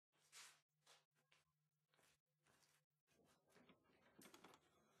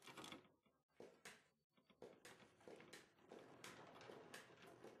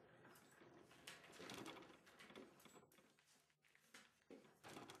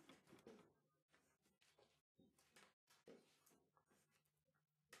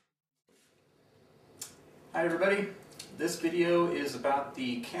Hi everybody, this video is about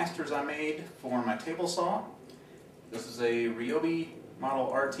the casters I made for my table saw. This is a Ryobi model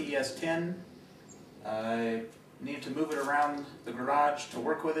RTS10. I needed to move it around the garage to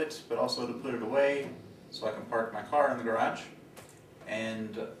work with it, but also to put it away so I can park my car in the garage.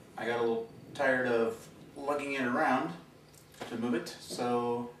 And I got a little tired of lugging it around to move it,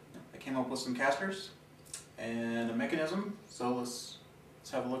 so I came up with some casters and a mechanism. So let's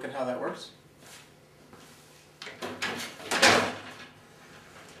have a look at how that works.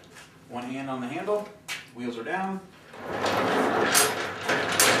 One hand on the handle, wheels are down.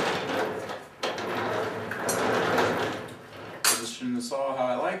 Position the saw how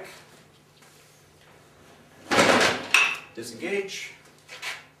I like. Disengage.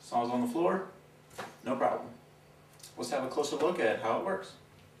 Saw's on the floor. No problem. Let's have a closer look at how it works.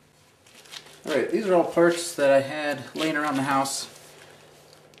 Alright, these are all parts that I had laying around the house.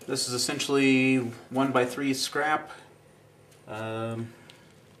 This is essentially 1x3 scrap. There's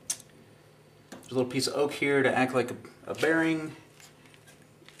a little piece of oak here to act like a bearing,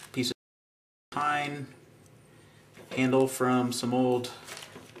 piece of pine, handle from some old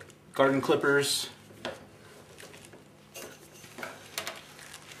garden clippers,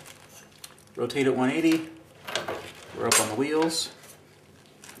 rotate at 180, we're up on the wheels,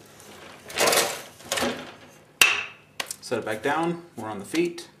 set it back down, we're on the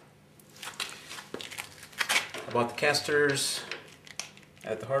feet. I bought the casters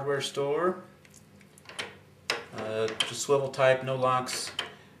at the hardware store. Just swivel type, no locks.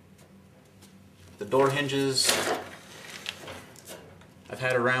 The door hinges I've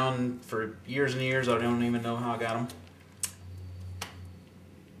had around for years and years. I don't even know how I got them.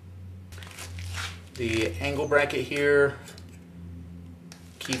 The angle bracket here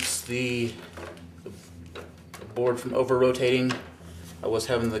keeps the board from over rotating. I was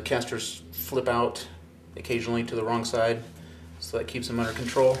having the casters flip out occasionally to the wrong side, so that keeps them under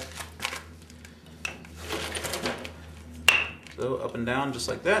control. So up and down just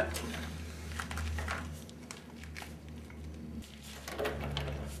like that.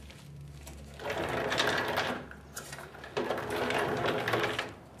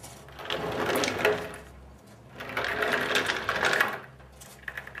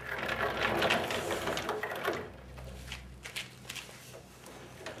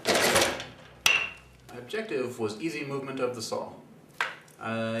 My objective was easy movement of the saw.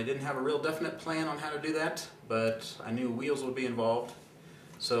 I didn't have a real definite plan on how to do that, but I knew wheels would be involved.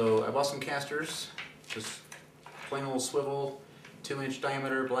 So I bought some casters, just plain old swivel, 2-inch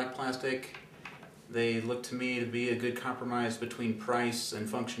diameter, black plastic. They looked to me to be a good compromise between price and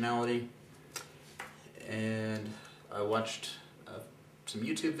functionality. And I watched some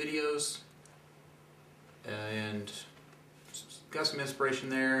YouTube videos and got some inspiration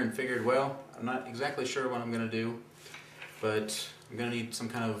there and figured, well, I'm not exactly sure what I'm going to do, but I'm going to need some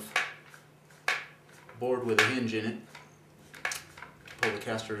kind of board with a hinge in it to pull the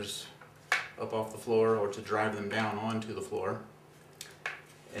casters up off the floor or to drive them down onto the floor.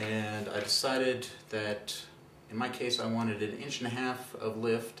 And I decided that in my case I wanted 1.5 inches of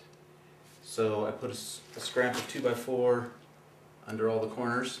lift, so I put a scrap of 2x4 under all the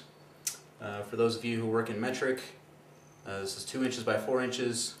corners. For those of you who work in metric, this is 2 inches by 4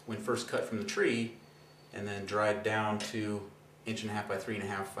 inches when first cut from the tree, and then dried down to 1.5 inches by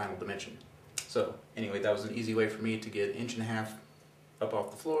 3.5 final dimension. So anyway, that was an easy way for me to get 1.5 inches up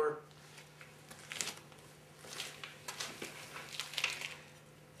off the floor.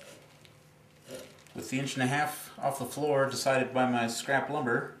 With the 1.5 inches off the floor decided by my scrap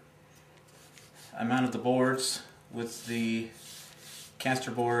lumber, I mounted the boards with the caster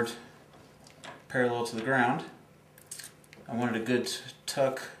board parallel to the ground. I wanted a good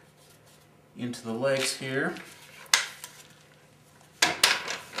tuck into the legs here.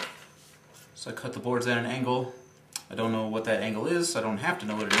 So I cut the boards at an angle. I don't know what that angle is, so I don't have to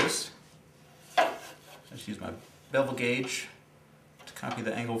know what it is. I just use my bevel gauge to copy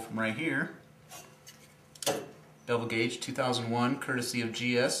the angle from right here. Bevel gauge 2001, courtesy of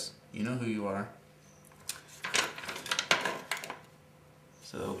GS. You know who you are.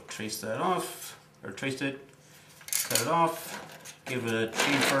 So trace that off, or traced it, cut it off, give it a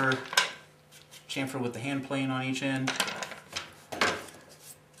chamfer with the hand plane on each end.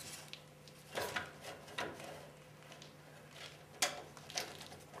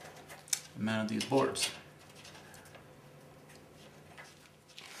 Mounted these boards.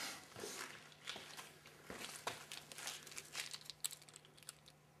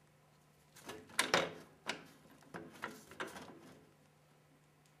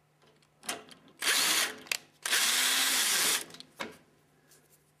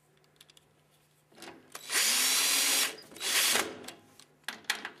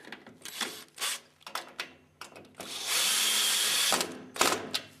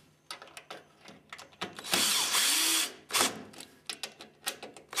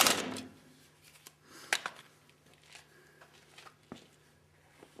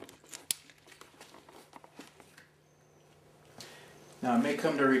 may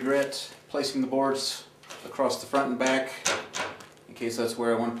come to regret placing the boards across the front and back, in case that's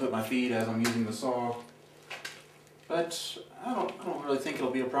where I want to put my feet as I'm using the saw. But I don't really think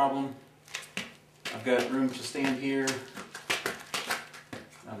it'll be a problem. I've got room to stand here.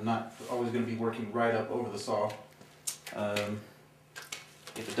 I'm not always going to be working right up over the saw.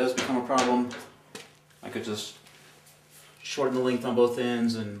 If it does become a problem, I could just shorten the length on both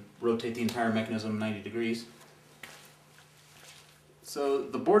ends and rotate the entire mechanism 90 degrees. So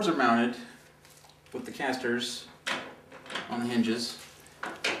the boards are mounted with the casters on the hinges.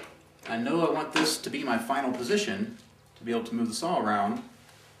 I know I want this to be my final position to be able to move the saw around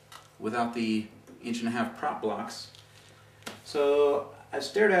without the 1.5" prop blocks. So I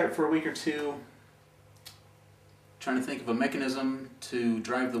stared at it for a week or two, trying to think of a mechanism to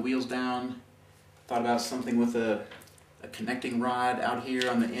drive the wheels down. Thought about something with a connecting rod out here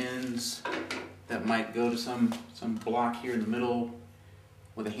on the ends that might go to some block here in the middle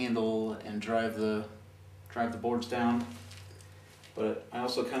with a handle and drive the boards down. But I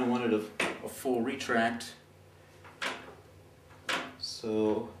also kind of wanted a full retract,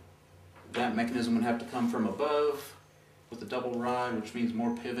 so that mechanism would have to come from above with a double rod, which means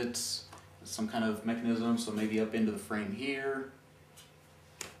more pivots, some kind of mechanism, so maybe up into the frame here.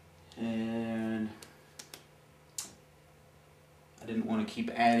 And I didn't want to keep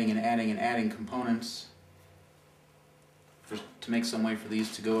adding and adding and adding components to make some way for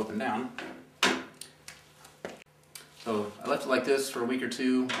these to go up and down. So I left it like this for a week or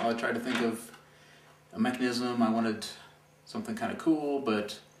two while I tried to think of a mechanism. I wanted something kind of cool,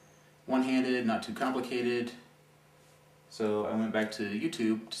 but one-handed, not too complicated. So I went back to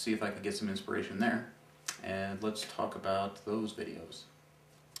YouTube to see if I could get some inspiration there. And let's talk about those videos.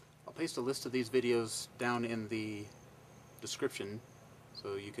 I'll paste a list of these videos down in the description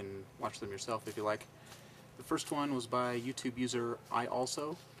so you can watch them yourself if you like. The first one was by YouTube user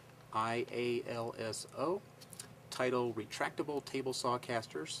ialso, I-A-L-S-O, titled Retractable Table Saw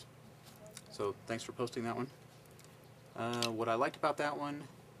Casters. So thanks for posting that one. What I liked about that one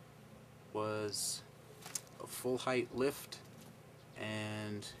was a full height lift,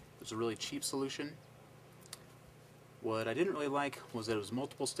 and it was a really cheap solution. What I didn't really like was that it was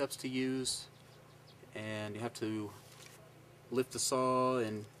multiple steps to use, and you have to lift the saw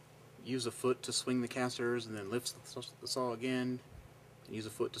and use a foot to swing the casters, and then lift the saw again and use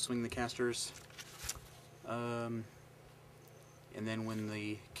a foot to swing the casters. And then when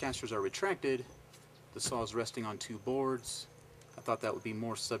the casters are retracted, the saw is resting on two boards. I thought that would be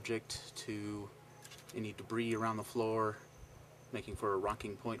more subject to any debris around the floor, making for a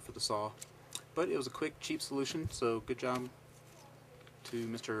rocking point for the saw. But it was a quick, cheap solution, so good job to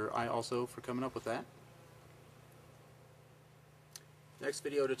Mr. ialso for coming up with that. Next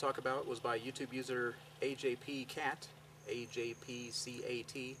video to talk about was by YouTube user ajpcat,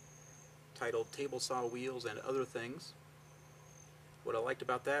 A-J-P-C-A-T, titled Table Saw Wheels and Other Things. What I liked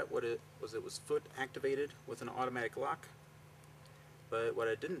about that was it was foot activated with an automatic lock, but what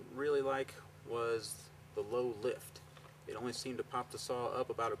I didn't really like was the low lift. It only seemed to pop the saw up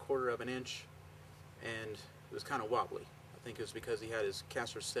about 1/4 inch, and it was kind of wobbly. I think it was because he had his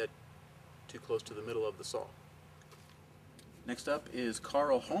caster set too close to the middle of the saw. Next up is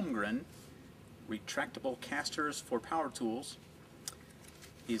Carl Holmgren, Retractable Casters for Power Tools.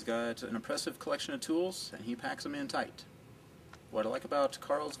 He's got an impressive collection of tools, and he packs them in tight. What I like about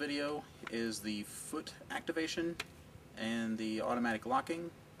Carl's video is the foot activation and the automatic locking,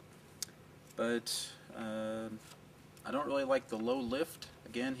 but I don't really like the low lift.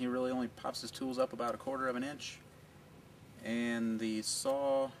 Again, he really only pops his tools up about 1/4 inch, and the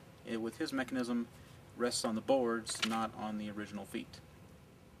saw, with his mechanism, rests on the boards, not on the original feet.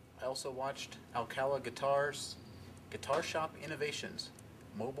 I also watched Alcala Guitar's Guitar Shop Innovations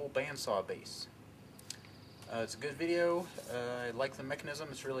Mobile Bandsaw Base. It's a good video. I like the mechanism,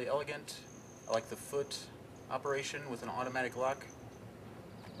 it's really elegant. I like the foot operation with an automatic lock.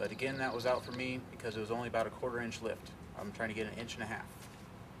 But again, that was out for me because it was only about 1/4 inch lift. I'm trying to get 1.5 inches.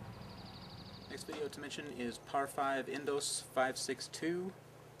 Next video to mention is Par 5 Endos 562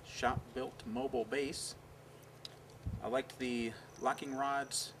 Shop Built Mobile Base. I liked the locking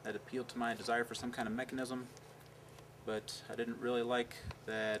rods that appealed to my desire for some kind of mechanism, but I didn't really like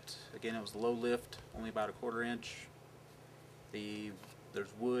that, again, it was low lift, only about 1/4 inch.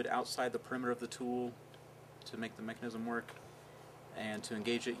 There's wood outside the perimeter of the tool to make the mechanism work, and to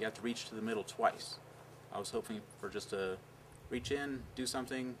engage it you have to reach to the middle twice. I was hoping for just a reach in, do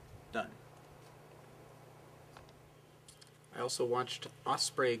something, done. I also watched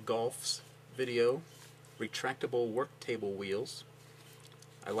Osprey Golf's video, Retractable Work Table Wheels.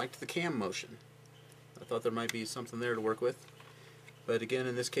 I liked the cam motion. I thought there might be something there to work with, But again,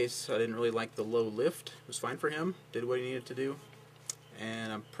 in this case, I didn't really like the low lift. It was fine for him, did what he needed to do.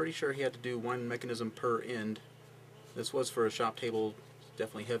 And I'm pretty sure he had to do one mechanism per end. This was for a shop table,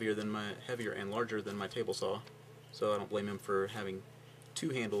 definitely heavier and larger than my table saw. So I don't blame him for having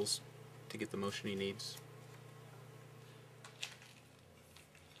two handles to get the motion he needs.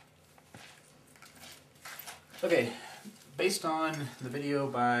 Okay, based on the video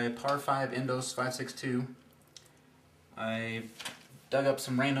by Par5 Endos 562, I dug up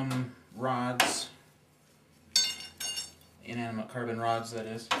some random rods, inanimate carbon rods that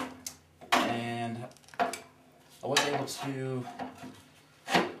is, and I was able to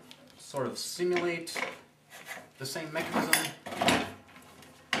sort of simulate the same mechanism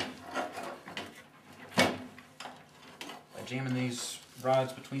by jamming these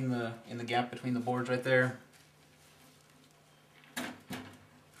rods in the gap between the boards right there.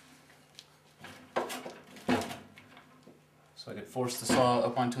 So I could force the saw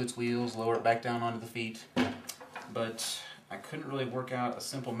up onto its wheels, lower it back down onto the feet, but I couldn't really work out a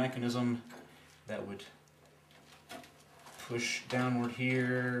simple mechanism that would push downward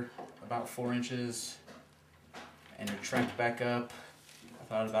here about 4 inches and retract back up. I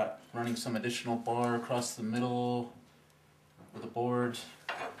thought about running some additional bar across the middle of the board.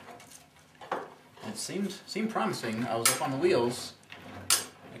 It seemed promising. I was up on the wheels.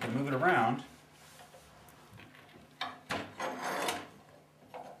 I could move it around.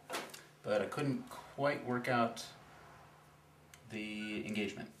 But I couldn't quite work out the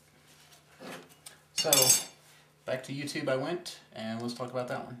engagement. So, back to YouTube I went, and let's talk about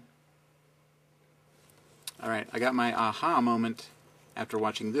that one. Alright, I got my aha moment after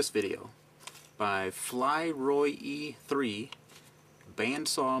watching this video by FlyRoy-E3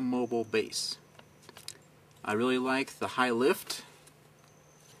 Bandsaw Mobile Base. I really like the high lift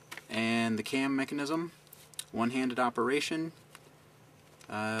and the cam mechanism, one-handed operation.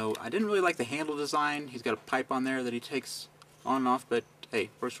 I didn't really like the handle design. He's got a pipe on there that he takes on and off, but hey,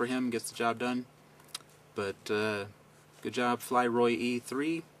 works for him, gets the job done. But good job,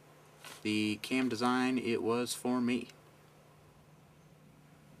 FlyRoy-E3. The cam design, it was for me.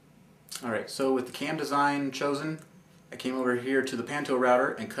 Alright, so with the cam design chosen, I came over here to the Panto router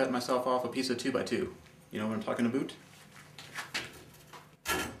and cut myself off a piece of 2x2. You know what I'm talking about?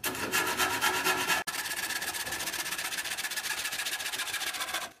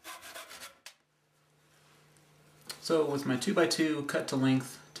 So with my 2x2 cut to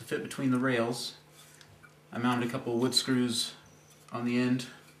length to fit between the rails, I mounted a couple of wood screws on the end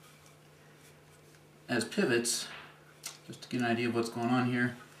as pivots, just to get an idea of what's going on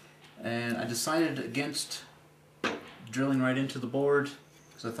here. And I decided against drilling right into the board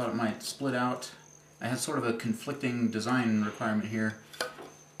because I thought it might split out. I had sort of a conflicting design requirement here.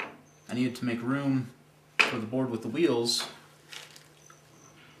 I needed to make room for the board with the wheels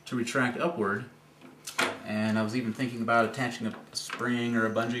to retract upward, and I was even thinking about attaching a spring or a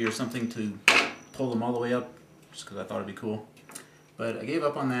bungee or something to pull them all the way up, just because I thought it'd be cool. But I gave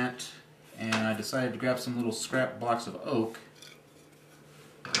up on that, and I decided to grab some little scrap blocks of oak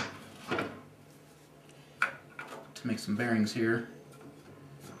to make some bearings here.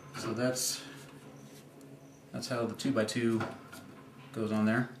 So that's how the 2x2 goes on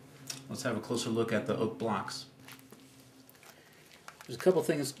there. Let's have a closer look at the oak blocks. There's a couple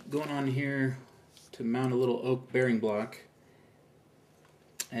things going on here to mount a little oak bearing block.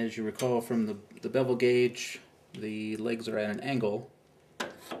 As you recall from the bevel gauge, the legs are at an angle,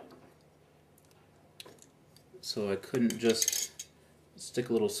 so I couldn't just stick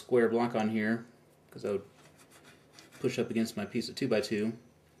a little square block on here because I would push up against my piece of 2x2.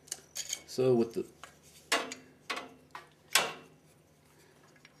 So with the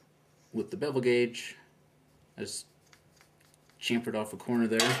bevel gauge, I just chamfered off a corner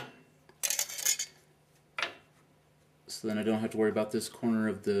there, so then I don't have to worry about this corner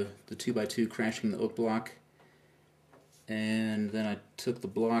of the 2x2 crashing the oak block. And then I took the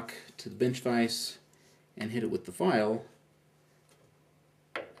block to the bench vise and hit it with the file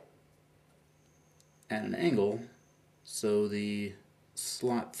at an angle, so the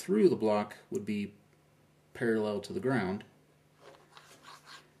slot through the block would be parallel to the ground,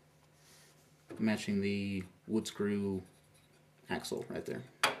 matching the wood screw axle right there.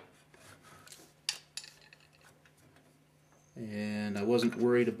 And I wasn't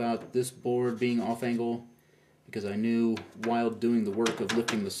worried about this board being off angle because I knew while doing the work of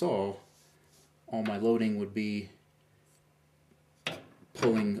lifting the saw, all my loading would be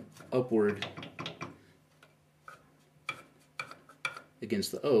pulling upward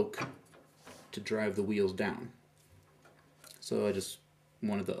against the oak to drive the wheels down. So I just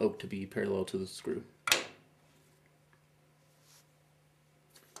wanted the oak to be parallel to the screw.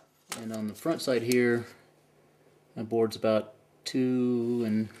 And on the front side here, my board's about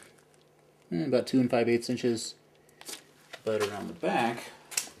 2 5/8 inches. But around the back,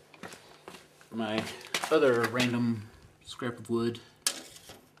 my other random scrap of wood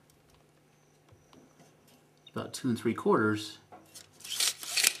is about 2 3/4.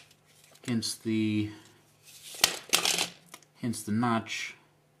 Hence the notch.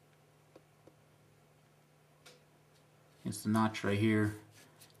 Hence the notch right here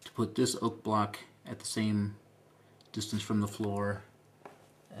to put this oak block at the same distance from the floor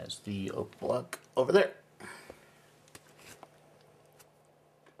as the oak block over there.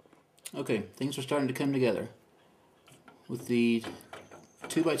 Okay, things are starting to come together. With the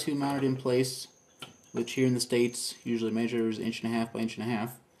 2x2 mounted in place, which here in the States usually measures 1.5 inches by 1.5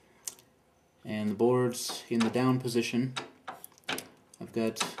 inches, and the board's in the down position, I've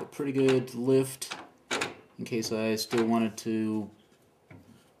got a pretty good lift in case I still wanted to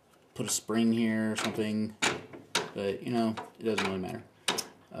put a spring here or something, but you know, it doesn't really matter.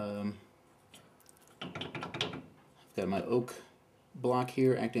 I've got my oak block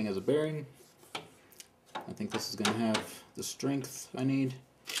here acting as a bearing. I think this is going to have the strength I need.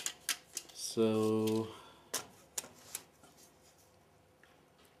 So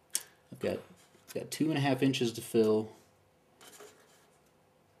I've got 2.5 inches to fill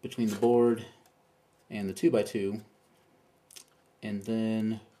between the board and the 2x2, and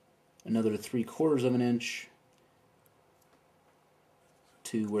then another 3/4 of an inch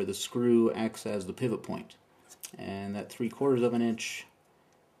to where the screw acts as the pivot point. And that 3/4 of an inch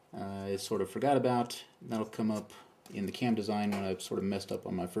I sort of forgot about. That'll come up in the cam design when I've sort of messed up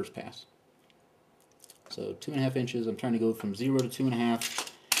on my first pass. So 2.5 inches, I'm trying to go from 0 to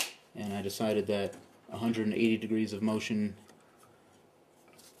 2.5, and I decided that 180 degrees of motion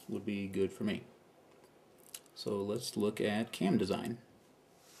would be good for me. So let's look at cam design.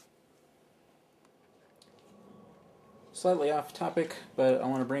 Slightly off topic, but I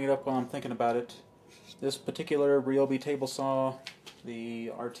want to bring it up while I'm thinking about it. This particular Ryobi table saw,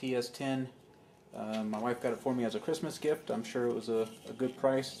 the RTS10, my wife got it for me as a Christmas gift. I'm sure it was a good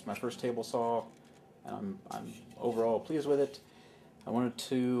price. It's my first table saw, and I'm overall pleased with it. I wanted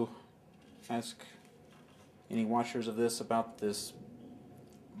to ask any watchers of this about this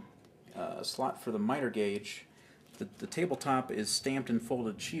slot for the miter gauge. The tabletop is stamped in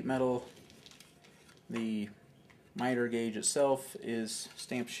folded sheet metal. The miter gauge itself is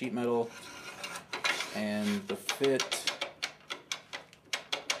stamped sheet metal, and the fit,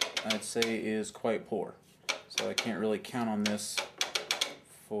 I'd say, is quite poor. So I can't really count on this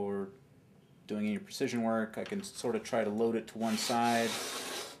for doing any precision work. I can sort of try to load it to one side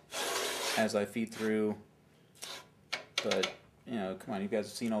as I feed through, but you know, come on, you guys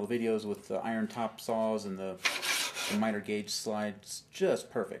have seen all the videos with the iron top saws and the miter gauge slides, just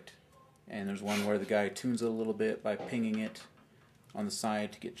perfect. And there's one where the guy tunes it a little bit by pinging it on the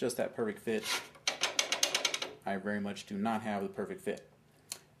side to get just that perfect fit. I very much do not have the perfect fit.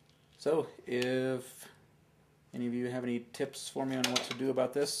 So if any of you have any tips for me on what to do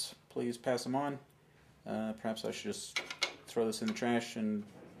about this, please pass them on. Perhaps I should just throw this in the trash and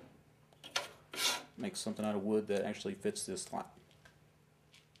make something out of wood that actually fits this slot.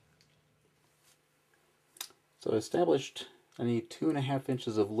 So I established I need 2.5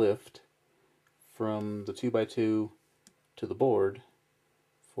 inches of lift from the 2x2 to the board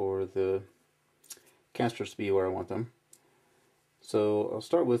for the casters to be where I want them. So I'll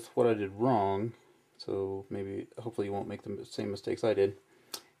start with what I did wrong, so hopefully you won't make the same mistakes I did.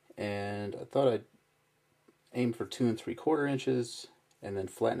 And I thought I'd aim for 2 3/4 inches and then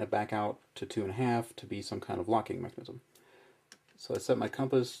flatten it back out to 2.5 to be some kind of locking mechanism. So I set my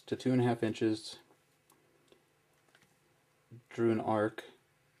compass to 2.5 inches, drew an arc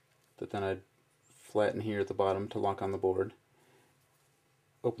that then I'd flatten here at the bottom to lock on the board,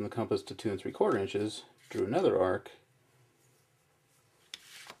 opened the compass to 2 3/4 inches, drew another arc,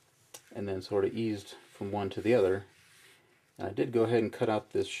 and then sort of eased from one to the other. And I did go ahead and cut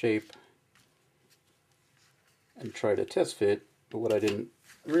out this shape and try to test fit, but what I didn't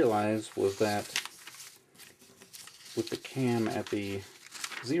realize was that with the cam at the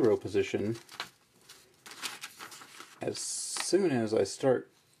 0 position, as soon as I start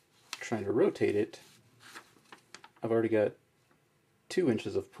trying to rotate it, I've already got 2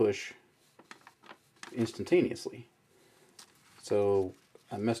 inches of push instantaneously. So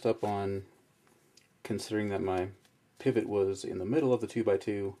I messed up on considering that my pivot was in the middle of the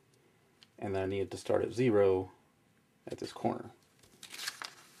 2x2 and that I needed to start at 0 at this corner.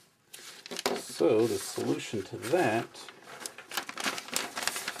 So the solution to that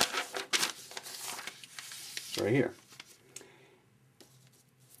is right here.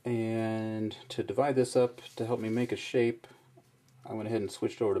 And to divide this up to help me make a shape, I went ahead and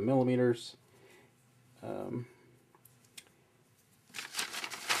switched over to millimeters.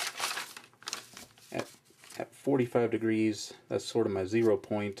 At 45 degrees, that's sort of my 0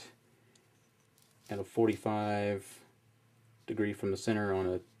 point, and a 45 degree from the center on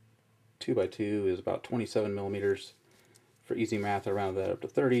a 2x2 is about 27 millimeters. For easy math, I rounded that up to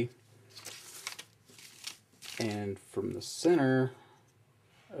 30. And from the center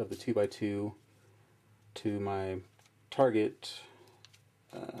of the 2x2 to my target,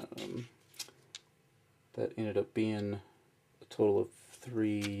 that ended up being a total of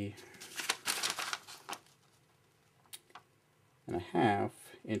 3.5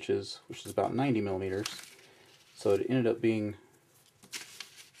 inches, which is about 90 millimeters. So it ended up being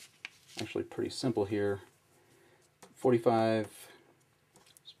actually pretty simple here. 45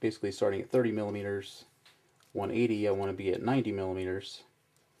 is basically starting at 30 millimeters. 180, I want to be at 90 millimeters.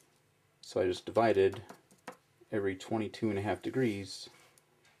 So I just divided every 22.5 degrees.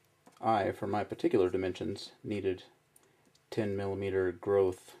 I, for my particular dimensions, needed 10 millimeter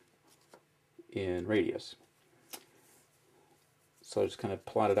growth in radius. So I just kind of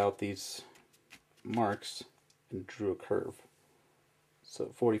plotted out these marks and drew a curve.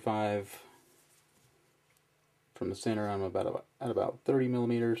 So 45 from the center, I'm at about 30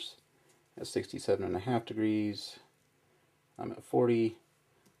 millimeters. At 67.5 degrees, I'm at 40.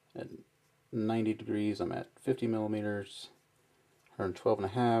 At 90 degrees, I'm at 50 millimeters.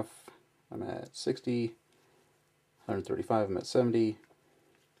 112.5, I'm at 60. 135, I'm at 70.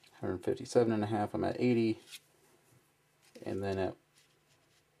 157.5, I'm at 80. And then at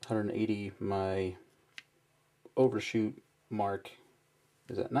 180, my overshoot mark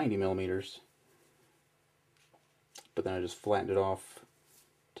is at 90 millimeters. But then I just flattened it off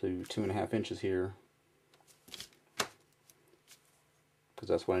to 2.5 inches here, because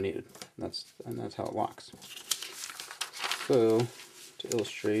that's what I needed. And that's how it locks. So to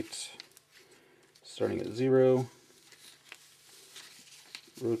illustrate, starting at 0,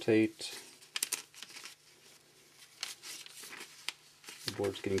 rotate. The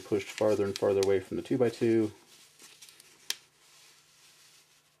board's getting pushed farther and farther away from the 2x2,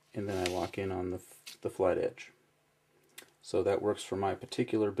 and then I lock in on the flat edge. So that works for my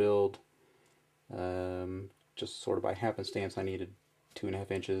particular build. Just sort of by happenstance, I needed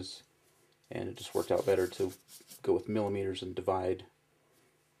 2.5 inches, and it just worked out better to go with millimeters and divide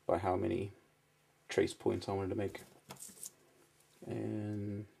by how many trace points I wanted to make.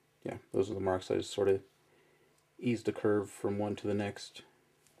 And yeah, those are the marks. I just sort of eased the curve from one to the next.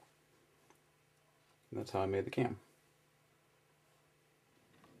 And that's how I made the cam.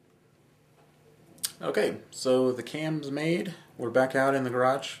 Okay, so the cam's made. We're back out in the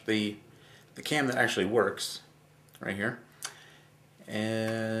garage. The cam that actually works, right here.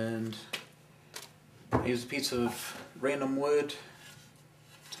 And I used a piece of random wood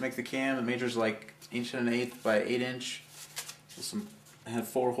to make the cam. It measures like 1.1 by 8 inch. I had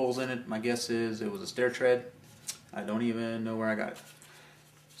 4 holes in it. My guess is it was a stair tread. I don't even know where I got it.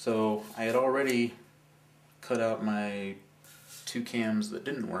 So I had already cut out my 2 cams that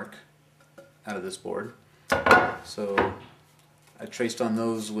didn't work out of this board. So I traced on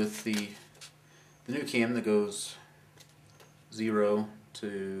those with the new cam that goes 0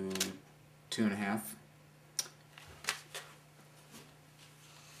 to 2.5.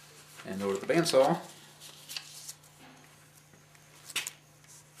 And over at the bandsaw,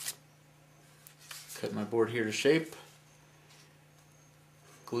 cut my board here to shape,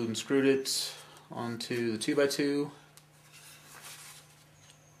 glued and screwed it onto the 2x2,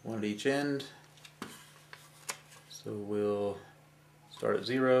 one at each end. So we'll start at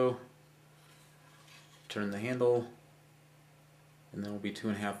 0, turn the handle, and then we'll be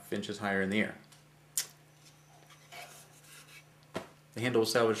 2.5 inches higher in the air. The handle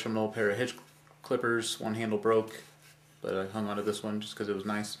was salvaged from an old pair of hitch clippers. One handle broke, but I hung onto this one just because it was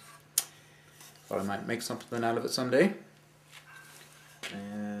nice. Thought I might make something out of it someday.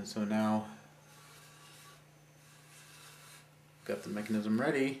 And so now got the mechanism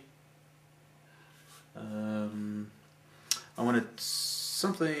ready. I wanted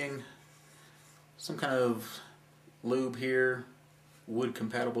some kind of lube here, wood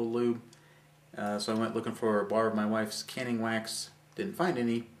compatible lube. So I went looking for a bar of my wife's canning wax. Didn't find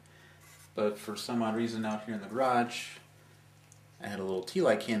any, but for some odd reason out here in the garage, I had a little tea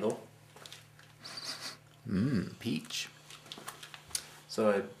light candle. Peach. So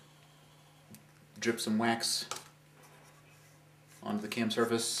I dripped some wax onto the cam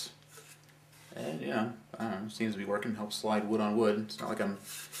surface, and yeah, I don't know, seems to be working. Helps slide wood on wood. It's not like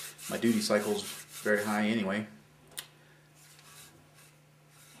my duty cycle's very high anyway.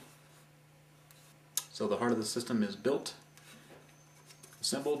 So the heart of the system is built,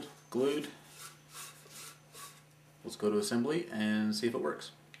 assembled, glued. Let's go to assembly and see if it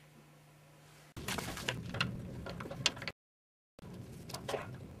works.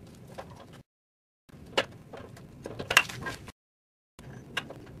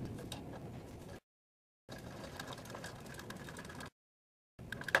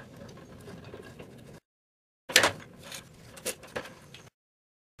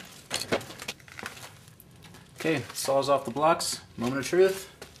 Okay, saws off the blocks. Moment of truth.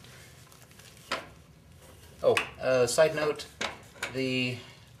 Oh, side note, I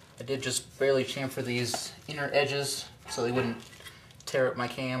did just barely chamfer these inner edges so they wouldn't tear up my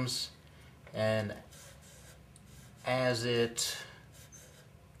cams, and as it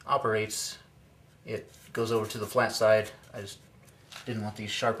operates, it goes over to the flat side. I just didn't want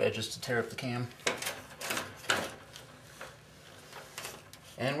these sharp edges to tear up the cam.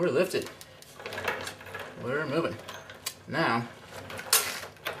 And we're lifted. We're moving. Now,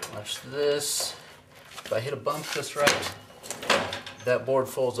 watch this. If I hit a bump just right, that board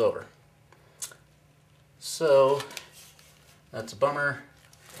folds over. So, that's a bummer.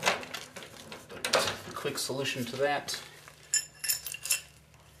 Quick solution to that.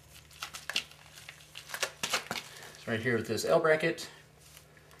 It's right here with this L bracket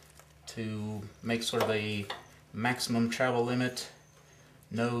to make sort of a maximum travel limit.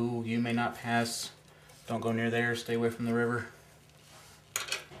 No, you may not pass. Don't go near there, stay away from the river.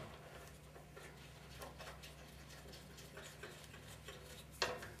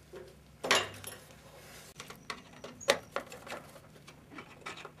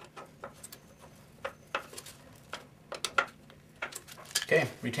 Okay,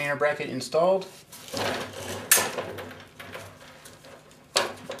 retainer bracket installed.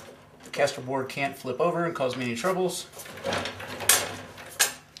 The caster board can't flip over and cause me any troubles.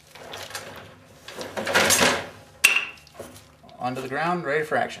 Onto the ground, ready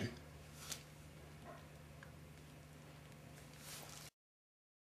for action.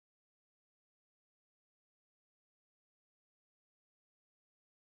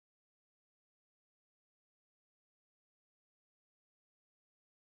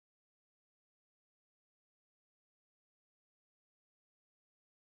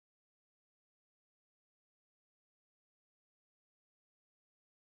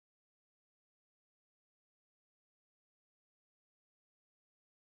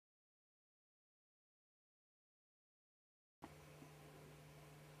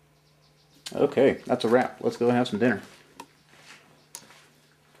 Okay, that's a wrap. Let's go have some dinner.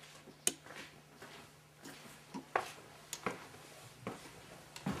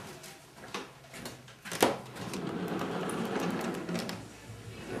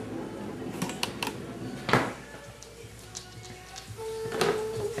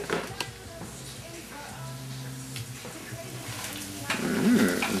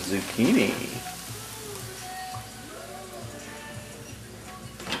 Zucchini.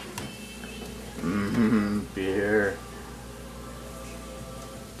 Beer.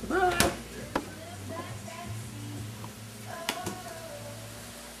 Ta-da!